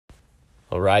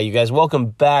All right, you guys, welcome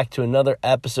back to another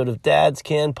episode of Dads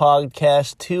Can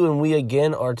Podcast 2, and we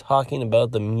again are talking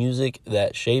about the music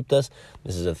that shaped us.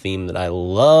 This is a theme that I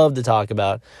love to talk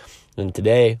about, and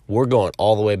today we're going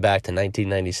all the way back to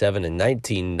 1997 and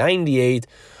 1998,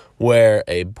 where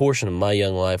a portion of my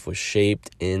young life was shaped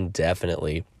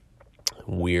indefinitely.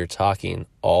 We're talking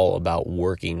all about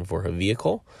working for a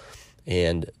vehicle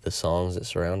and the songs that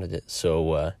surrounded it.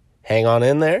 So hang on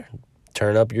in there,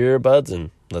 turn up your earbuds, and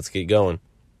let's get going.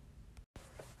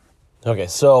 Okay,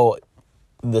 so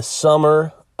the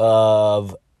summer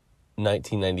of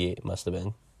 1998 must have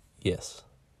been. Yes,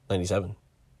 97.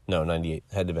 No, 98.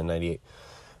 Had to have been 98.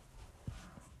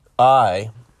 I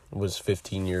was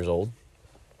 15 years old,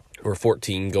 or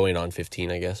 14, going on 15,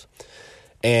 I guess.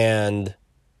 And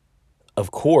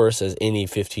of course, as any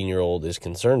 15-year-old is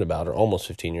concerned about, or almost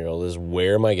 15-year-old, is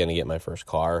where am I going to get my first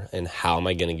car, and how am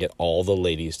I going to get all the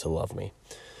ladies to love me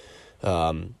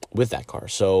with that car?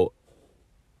 So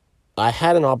I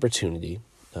had an opportunity.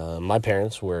 My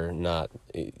parents were not,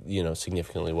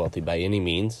 significantly wealthy by any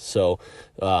means, so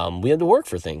we had to work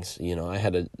for things. I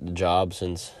had a job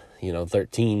since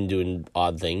 13, doing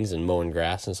odd things and mowing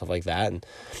grass and stuff like that. And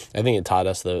I think it taught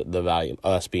us the value,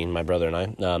 us being my brother and I,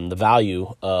 the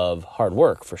value of hard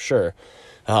work for sure.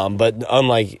 But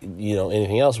unlike,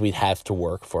 anything else, we'd have to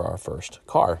work for our first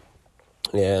car.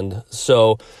 And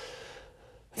so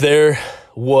there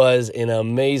was an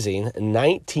amazing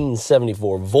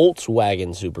 1974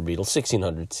 Volkswagen Super Beetle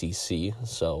 1600cc.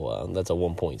 So that's a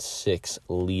 1.6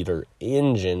 liter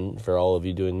engine for all of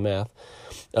you doing math.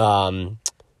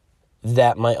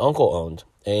 That my uncle owned,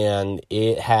 and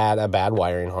it had a bad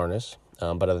wiring harness,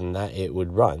 but other than that, it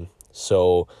would run.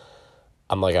 So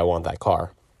I'm like, I want that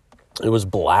car. It was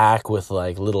black with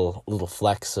like little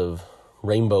flecks of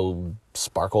rainbow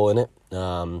sparkle in it,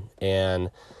 and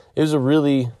it was a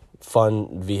really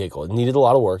fun vehicle. It needed a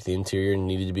lot of work. The interior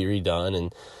needed to be redone,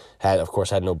 and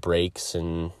had no brakes,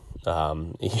 and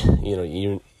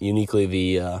uniquely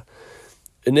the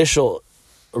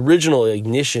original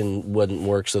ignition wouldn't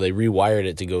work, so they rewired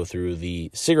it to go through the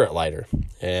cigarette lighter.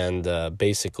 And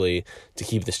basically, to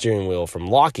keep the steering wheel from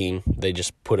locking, they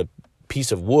just put a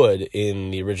piece of wood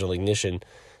in the original ignition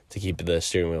to keep the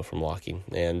steering wheel from locking.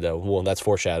 And, that's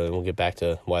foreshadowing. We'll get back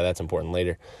to why that's important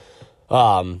later.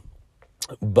 So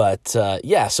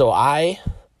I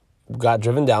got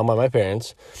driven down by my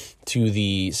parents to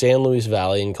the San Luis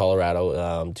Valley in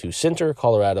Colorado, to Center,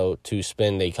 Colorado, to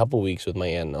spend a couple weeks with my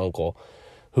aunt and uncle,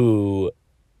 who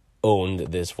owned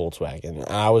this Volkswagen.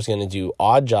 I was going to do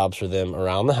odd jobs for them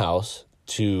around the house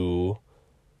to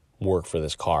work for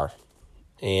this car.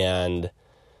 And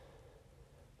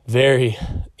very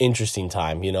interesting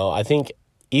time. I think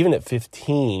even at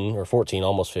 15 or 14,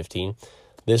 almost 15,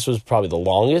 this was probably the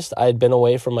longest I had been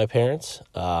away from my parents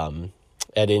at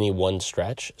any one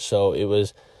stretch. So it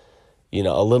was,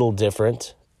 a little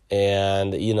different.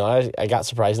 And, I got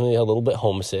surprisingly a little bit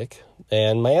homesick.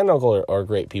 And my aunt and uncle are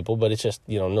great people, but it's just,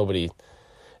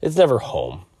 it's never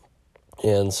home.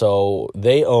 And so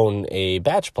they own a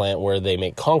batch plant where they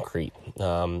make concrete.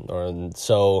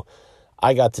 So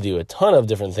I got to do a ton of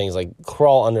different things, like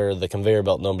crawl under the conveyor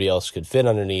belt nobody else could fit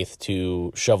underneath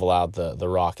to shovel out the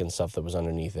rock and stuff that was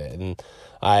underneath it. And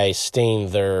I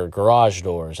stained their garage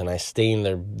doors, and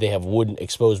they have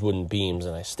exposed wooden beams,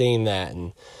 and I stained that.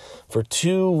 And for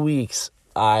 2 weeks,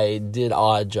 I did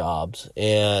odd jobs,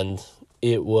 and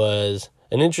it was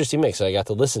an interesting mix. I got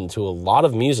to listen to a lot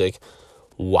of music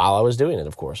while I was doing it,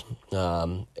 of course.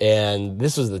 And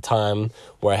this was the time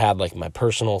where I had like my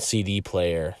personal CD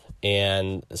player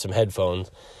and some headphones.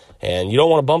 And you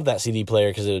don't want to bump that CD player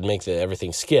because it would make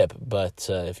everything skip. But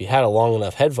if you had a long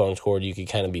enough headphones cord, you could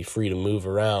kind of be free to move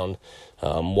around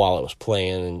while it was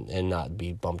playing and not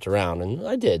be bumped around. And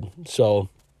I did. So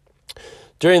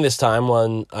during this time,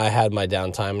 when I had my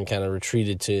downtime and kind of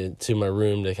retreated to my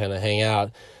room to kind of hang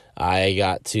out, I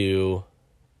got to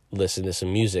listen to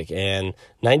some music. And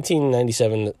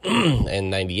 1997 and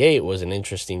 98 was an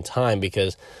interesting time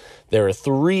because there were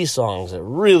 3 songs that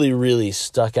really, really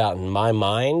stuck out in my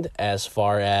mind as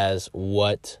far as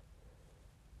what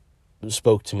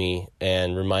spoke to me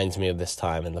and reminds me of this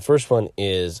time. And the first one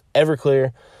is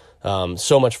Everclear,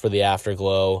 So Much for the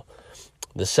Afterglow.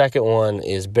 The second one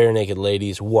is Bare Naked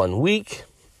Ladies, 1 Week.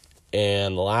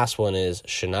 And the last one is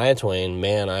Shania Twain,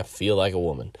 Man, I Feel Like a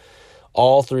Woman.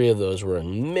 All 3 of those were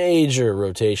in major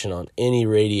rotation on any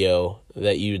radio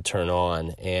that you'd turn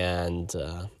on. And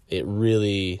it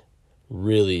really,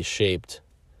 really shaped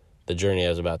the journey I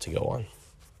was about to go on.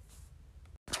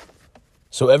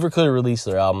 So Everclear released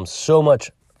their album So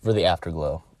Much for the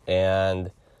Afterglow.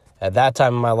 And At that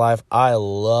time in my life, I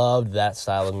loved that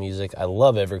style of music. I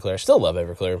love Everclear. I still love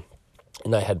Everclear.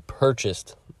 And I had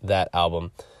purchased that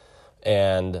album.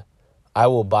 And I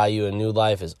Will Buy You a New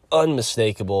Life is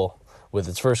unmistakable with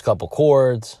its first couple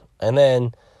chords. And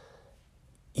then,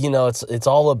 it's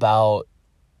all about,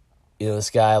 this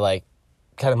guy, like,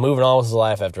 kind of moving on with his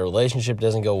life after a relationship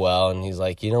doesn't go well. And he's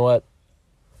like, you know what?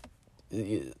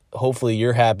 Hopefully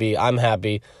you're happy. I'm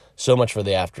happy. So much for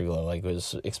the afterglow. Like, it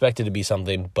was expected to be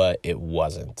something, but it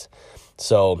wasn't.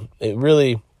 So it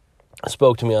really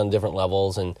spoke to me on different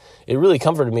levels, and it really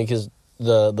comforted me because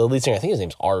the lead singer, I think his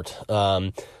name's Art,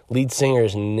 lead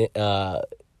singer's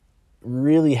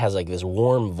really has like this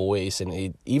warm voice,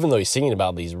 and even though he's singing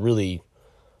about these really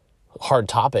hard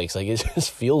topics, like, it just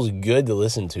feels good to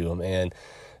listen to him. And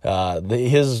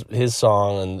his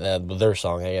song, and their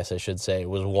song, I guess I should say,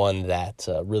 was one that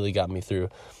really got me through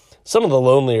some of the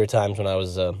lonelier times when I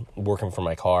was working for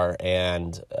my car,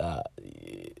 and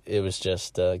it was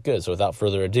just good. So without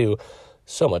further ado,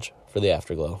 so much for the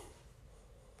Afterglow.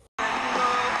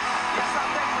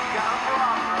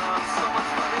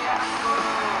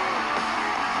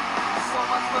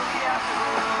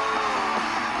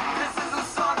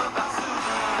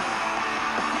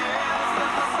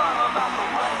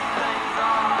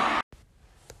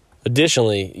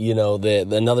 Additionally,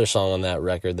 another song on that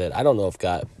record that I don't know if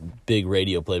got big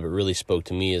radio play, but really spoke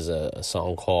to me is a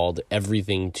song called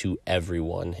Everything to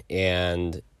Everyone.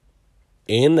 And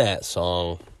in that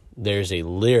song, there's a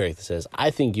lyric that says,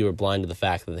 I think you are blind to the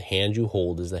fact that the hand you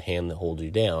hold is the hand that holds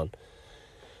you down.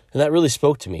 And that really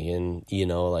spoke to me. And,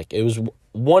 it was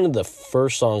one of the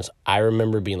first songs I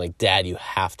remember being like, Dad, you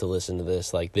have to listen to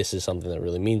this. Like, this is something that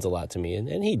really means a lot to me.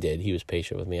 And he did. He was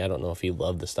patient with me. I don't know if he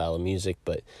loved the style of music,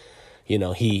 but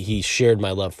he shared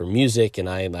my love for music, and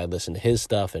I listened to his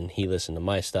stuff, and he listened to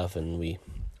my stuff, and we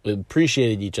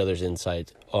appreciated each other's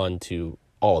insight onto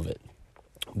all of it.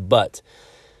 But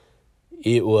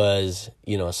it was,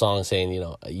 a song saying,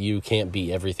 you can't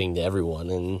be everything to everyone.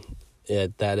 And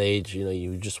at that age,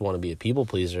 you just want to be a people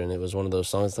pleaser. And it was one of those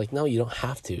songs like, no, you don't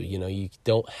have to. You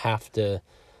don't have to.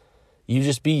 You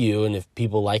just be you, and if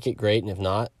people like it, great, and if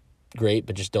not, great,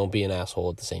 but just don't be an asshole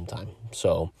at the same time.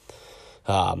 So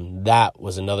that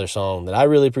was another song that I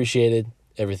really appreciated,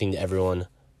 Everything to Everyone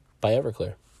by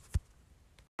Everclear.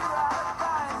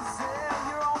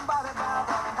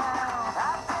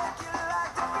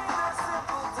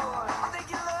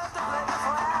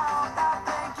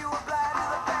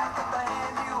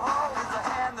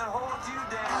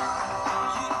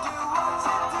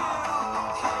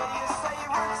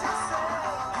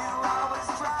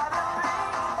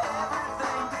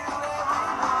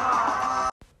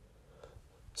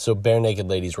 So Barenaked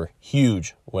Ladies were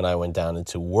huge when I went down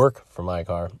into work for my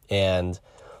car, and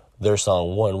their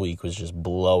song 1 Week was just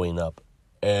blowing up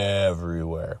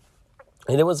everywhere.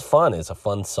 And it was fun. It's a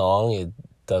fun song. It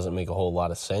doesn't make a whole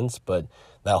lot of sense, but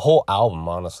that whole album,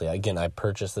 honestly, again, I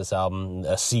purchased this album,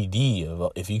 a CD,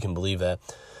 if you can believe that,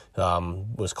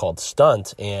 was called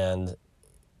Stunt, and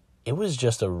it was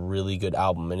just a really good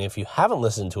album. And if you haven't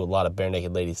listened to a lot of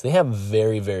Barenaked Ladies, they have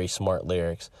very, very smart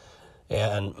lyrics.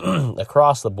 And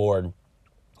across the board,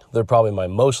 they're probably my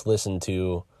most listened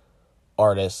to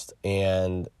artist.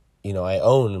 And, I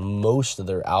own most of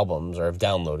their albums, or I've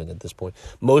downloaded at this point,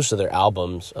 most of their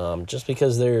albums, just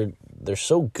because they're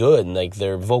so good. And like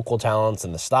their vocal talents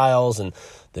and the styles and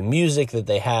the music that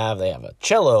they have a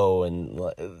cello and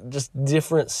just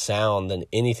different sound than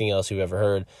anything else you've ever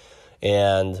heard.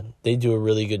 And they do a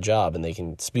really good job, and they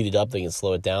can speed it up, they can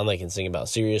slow it down, they can sing about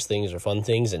serious things or fun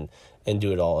things, and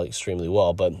do it all extremely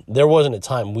well. But there wasn't a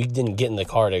time we didn't get in the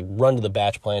car to run to the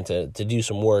batch plant to do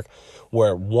some work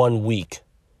where 1 Week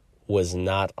was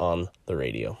not on the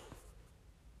radio.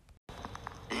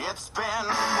 It's been 1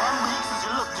 week since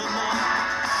you looked at me,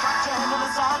 got your hand on the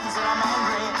side and said I'm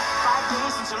angry. 5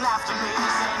 days since you laughed at me,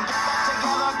 saying get back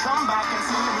together, come back and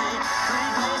see me. 3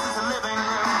 days since the living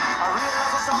room, I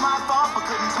realized it's all my fault but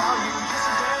couldn't tell you.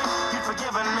 Yesterday you'd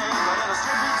forgiven me, but it'll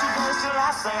still be 2 days till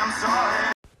I say I'm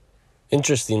sorry.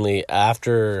 Interestingly,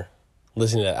 after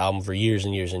listening to that album for years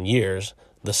and years and years,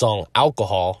 the song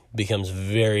Alcohol becomes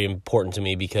very important to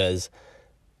me because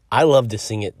I love to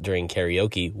sing it during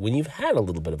karaoke when you've had a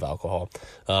little bit of alcohol.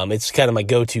 It's kind of my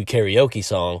go-to karaoke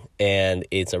song, and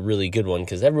it's a really good one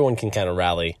because everyone can kind of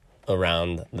rally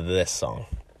around this song.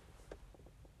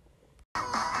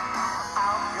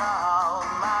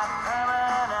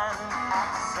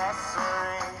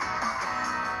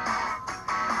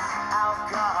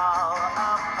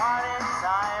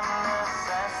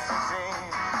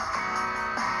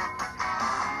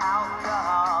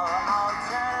 Alcohol,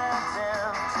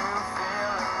 alternative to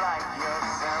feeling like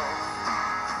yourself.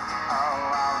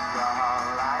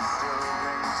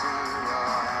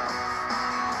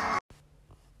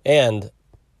 And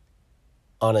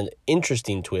on an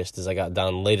interesting twist, as I got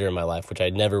down later in my life, which I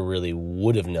never really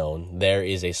would have known, there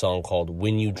is a song called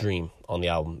When You Dream on the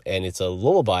album. And it's a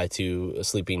lullaby to a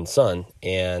sleeping son.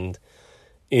 And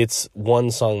it's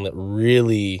one song that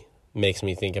really makes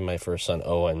me think of my first son,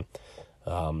 Owen,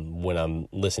 when I'm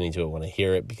listening to it, when I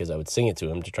hear it, because I would sing it to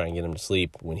him to try and get him to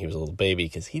sleep when he was a little baby,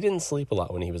 because he didn't sleep a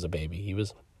lot when he was a baby. He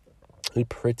was a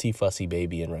pretty fussy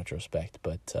baby in retrospect.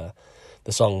 But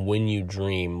the song When You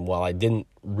Dream, while I didn't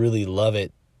really love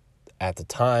it at the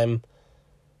time,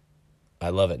 I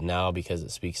love it now because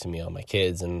it speaks to me on my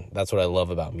kids. And that's what I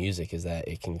love about music, is that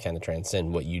it can kind of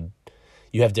transcend what you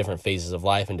have different phases of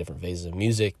life and different phases of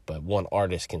music, but one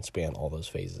artist can span all those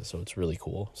phases. So it's really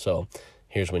cool. So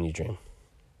here's When You Dream.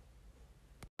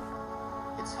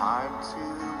 It's hard to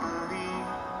believe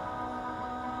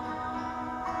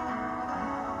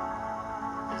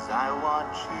as I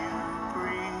watch you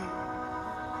breathe.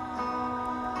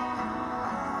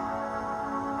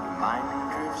 Your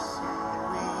mind drifts and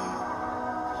weaves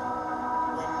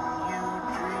when you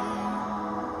dream.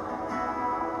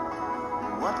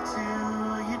 What do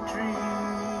you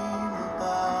dream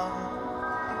about?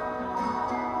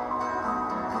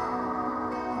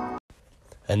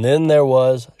 And then there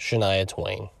was Shania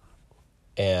Twain.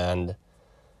 And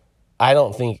I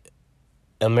don't think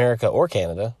America or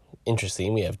Canada,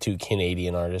 interesting, we have 2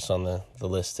 Canadian artists on the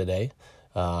list today.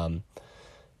 I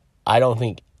don't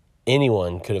think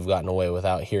anyone could have gotten away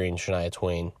without hearing Shania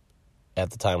Twain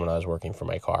at the time when I was working for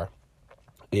my car.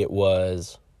 It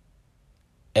was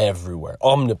everywhere,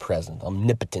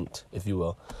 omnipotent, if you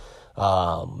will.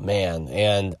 Man,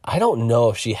 and I don't know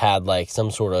if she had like some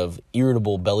sort of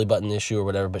irritable belly button issue or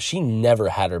whatever, but she never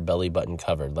had her belly button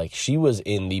covered. Like, she was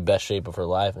in the best shape of her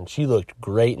life, and she looked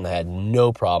great, and I had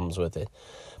no problems with it.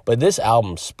 But this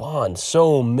album spawned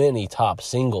so many top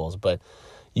singles, but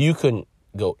you couldn't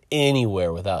go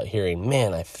anywhere without hearing,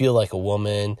 man, I Feel Like a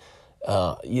Woman.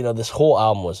 This whole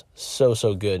album was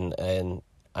so good, and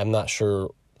I'm not sure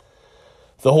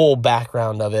the whole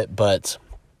background of it, but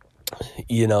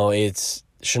it's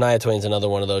Shania Twain's another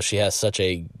one of those. She has such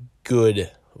a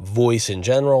good voice in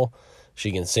general.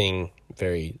 She can sing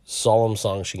very solemn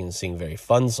songs. She can sing very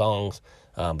fun songs,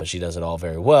 but she does it all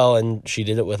very well. And she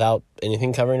did it without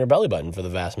anything covering her belly button for the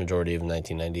vast majority of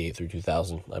 1998 through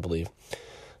 2000, I believe.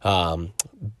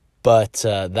 But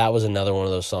that was another one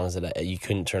of those songs that you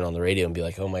couldn't turn on the radio and be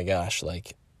like, oh my gosh,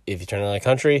 like if you turn it on the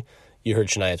country, you heard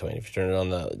Shania Twain. If you turn it on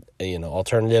the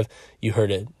alternative, you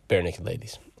heard it Bare Naked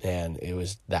Ladies. And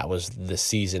that was the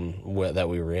season that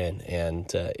we were in,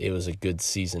 and it was a good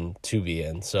season to be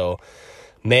in. So,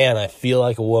 man, I Feel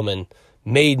Like a Woman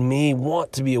made me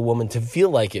want to be a woman, to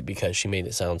feel like it, because she made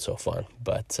it sound so fun.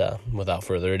 But without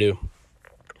further ado.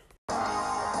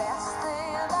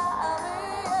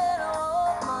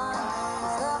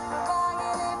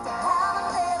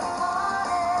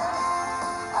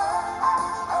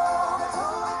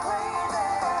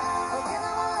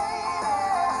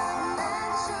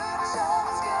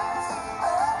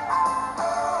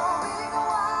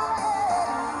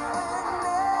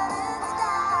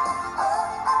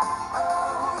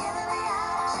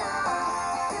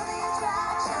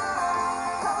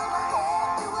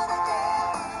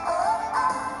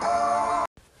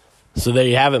 So there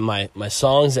you have it, my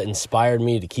songs that inspired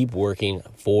me to keep working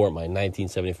for my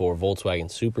 1974 Volkswagen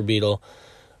Super Beetle,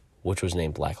 which was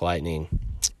named Black Lightning.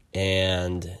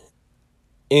 And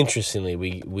interestingly,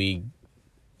 we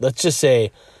let's just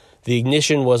say the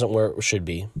ignition wasn't where it should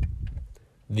be.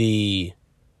 The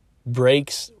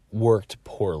brakes worked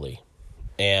poorly,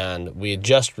 and we had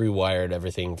just rewired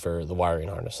everything for the wiring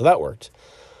harness, so that worked.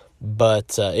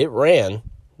 But it ran,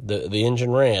 the engine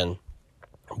ran,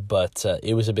 but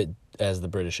it was a bit, as the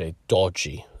British say,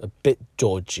 a bit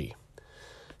dodgy.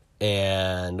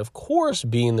 And of course,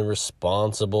 being the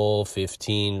responsible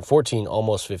 14,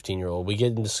 almost 15-year-old, we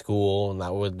get into school, and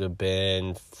that would have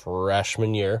been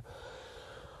freshman year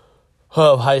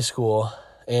of high school.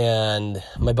 And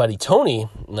my buddy Tony,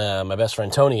 my best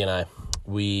friend Tony, and I,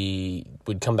 we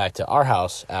would come back to our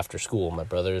house after school. Our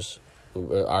brothers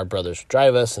would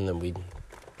drive us, and then we'd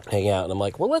hang out. And I'm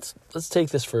like, well, let's take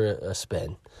this for a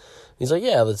spin. He's like,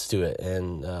 yeah, let's do it.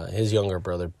 And his younger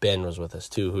brother, Ben, was with us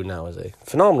too, who now is a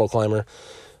phenomenal climber.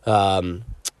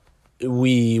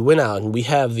 We went out, and we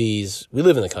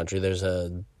live in the country. There's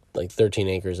 13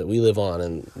 acres that we live on,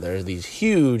 and there's these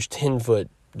huge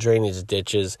 10-foot drainage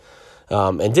ditches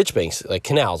and ditch banks, like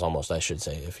canals almost, I should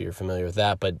say, if you're familiar with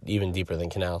that, but even deeper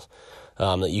than canals,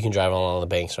 that you can drive along the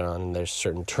banks around, and there's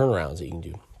certain turnarounds that you can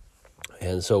do.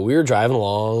 And so we were driving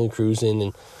along, cruising,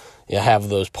 and you have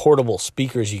those portable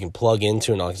speakers you can plug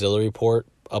into an auxiliary port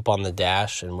up on the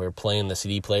dash, and we're playing the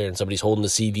CD player, and somebody's holding the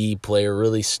CD player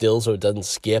really still so it doesn't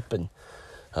skip, and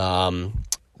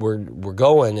we're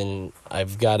going, and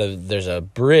there's a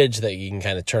bridge that you can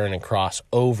kind of turn and cross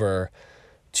over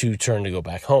to turn to go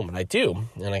back home, and I do,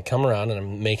 and I come around, and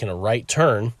I'm making a right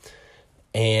turn,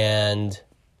 and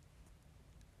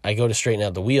I go to straighten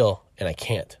out the wheel, and I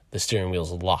can't. The steering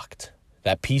wheel's locked.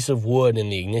 That piece of wood in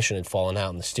the ignition had fallen out,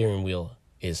 and the steering wheel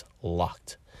is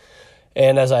locked.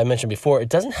 And as I mentioned before, it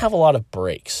doesn't have a lot of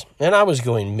brakes. And I was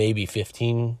going maybe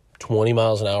 15, 20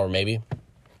 miles an hour, maybe.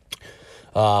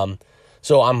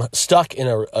 So I'm stuck in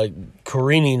a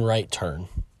careening right turn,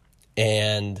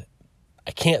 and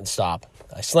I can't stop.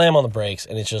 I slam on the brakes,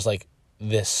 and it's just like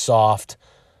this soft,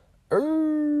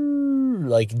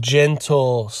 like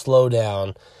gentle slow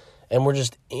down, and we're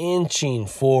just inching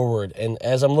forward. And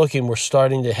as I'm looking, we're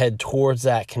starting to head towards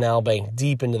that canal bank,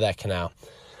 deep into that canal.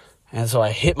 And so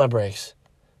I hit my brakes,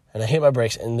 and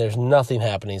there's nothing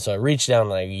happening. So I reach down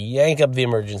and I yank up the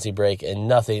emergency brake, and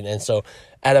nothing. And so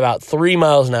at about 3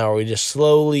 miles an hour, we just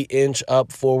slowly inch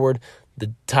up forward.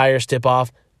 The tires tip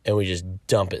off, and we just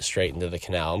dump it straight into the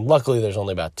canal. And luckily, there's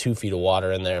only about 2 feet of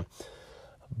water in there.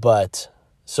 But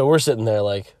so we're sitting there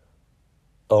like,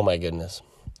 oh my goodness.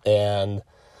 And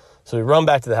so we run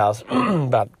back to the house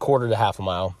about a quarter to half a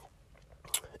mile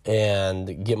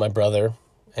and get my brother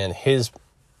and his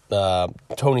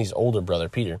Tony's older brother,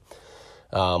 Peter.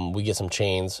 We get some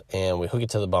chains and we hook it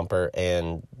to the bumper,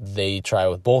 and they try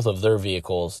with both of their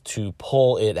vehicles to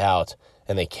pull it out,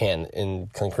 and they can.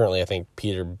 And concurrently, I think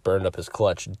Peter burned up his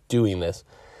clutch doing this.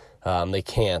 They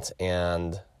can't,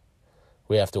 and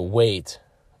we have to wait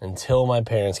until my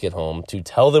parents get home to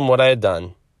tell them what I had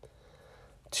done,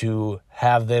 to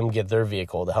have them get their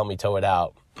vehicle to help me tow it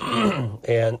out.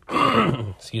 And,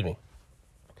 excuse me.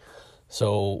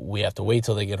 So we have to wait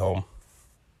till they get home.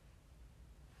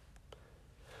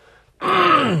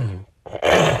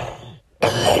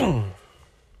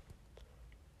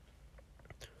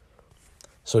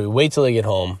 So we wait till they get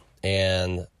home,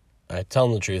 and I tell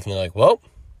them the truth, and they're like, well,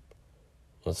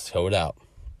 let's tow it out.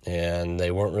 And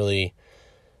they weren't really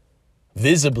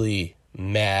visibly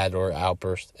mad or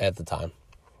outburst at the time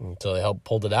until they helped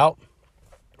pulled it out.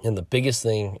 And the biggest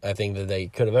thing I think that they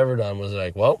could have ever done was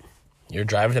like, well, you're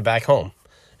driving it back home.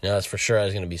 You know, that's for sure. I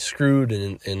was going to be screwed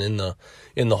and in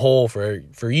the hole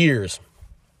for years.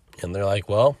 And they're like,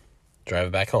 well, drive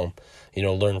it back home. You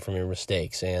know, learn from your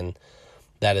mistakes. And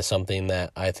that is something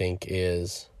that I think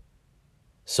is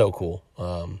so cool.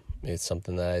 It's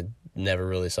something that I never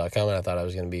really saw coming. I thought I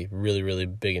was going to be really, really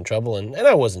big in trouble. And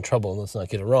I was in trouble, let's not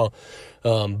get it wrong.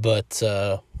 But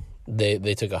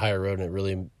they took a higher road, and it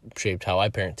really shaped how I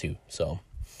parent too. So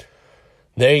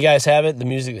there you guys have it. The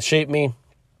music that shaped me.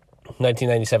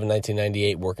 1997,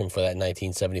 1998, working for that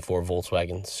 1974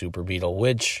 Volkswagen Super Beetle,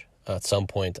 which at some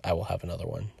point I will have another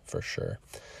one for sure.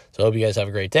 So I hope you guys have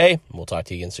a great day. We'll talk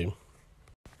to you again soon.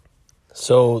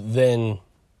 So then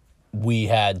we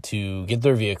had to get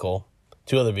their vehicle,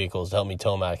 2 other vehicles, to help me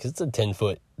tow them out, because it's a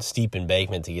 10-foot steep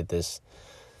embankment to get this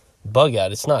bug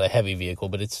out. It's not a heavy vehicle,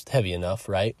 but it's heavy enough,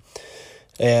 right?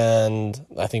 And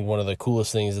I think one of the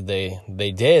coolest things that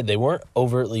they did, they weren't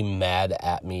overtly mad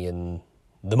at me in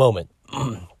the moment.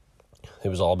 It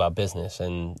was all about business,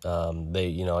 and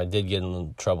I did get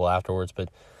in trouble afterwards, but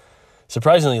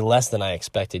surprisingly less than I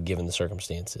expected given the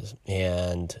circumstances.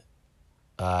 And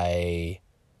I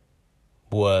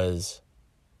was,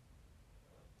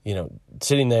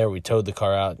 sitting there. We towed the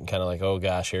car out and kind of like, oh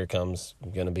gosh, here it comes.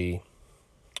 I'm going to be,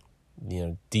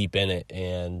 deep in it.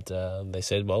 And they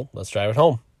said, well, let's drive it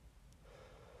home.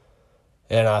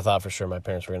 And I thought for sure my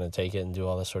parents were going to take it and do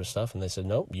all this sort of stuff. And they said,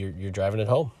 nope, you're driving it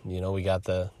home. We got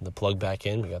the plug back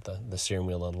in. We got the steering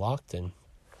wheel unlocked, and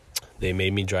they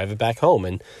made me drive it back home.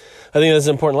 And I think that's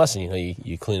an important lesson.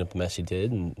 You clean up the mess you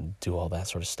did and do all that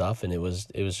sort of stuff. And it was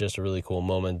just a really cool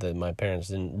moment that my parents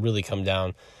didn't really come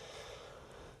down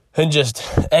and just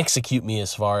execute me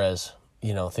as far as,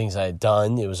 things I had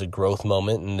done. It was a growth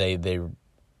moment, and they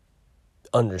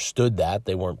understood that.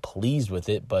 They weren't pleased with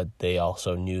it, but they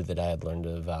also knew that I had learned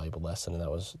a valuable lesson, and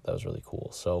that was really cool.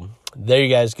 So there you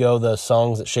guys go, the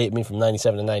songs that shaped me from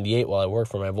 97 to 98 while I worked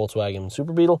for my Volkswagen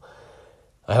Super Beetle.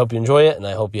 I hope you enjoy it, and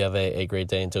I hope you have a great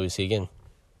day until we see you again.